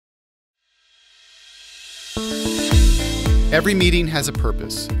Every meeting has a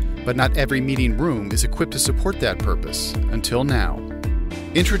purpose, but not every meeting room is equipped to support that purpose, until now.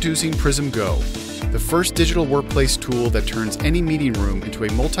 Introducing Prysm Go, the first digital workplace tool that turns any meeting room into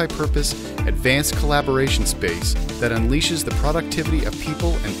a multi-purpose, advanced collaboration space that unleashes the productivity of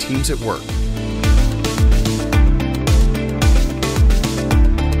people and teams at work.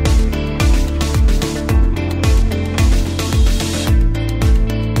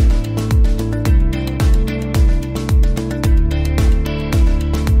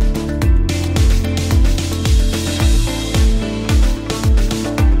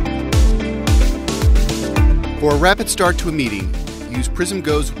 For a rapid start to a meeting, use Prysm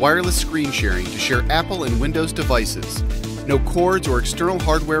Go's wireless screen sharing to share Apple and Windows devices. No cords or external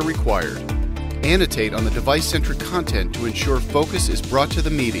hardware required. Annotate on the device-centric content to ensure focus is brought to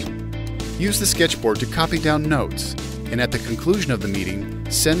the meeting. Use the sketchboard to copy down notes, and at the conclusion of the meeting,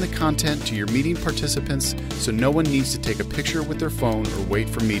 send the content to your meeting participants so no one needs to take a picture with their phone or wait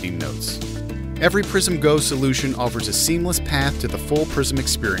for meeting notes. Every Prysm Go solution offers a seamless path to the full Prysm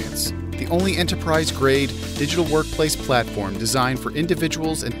experience. The only enterprise-grade digital workplace platform designed for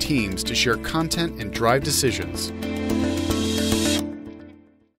individuals and teams to share content and drive decisions.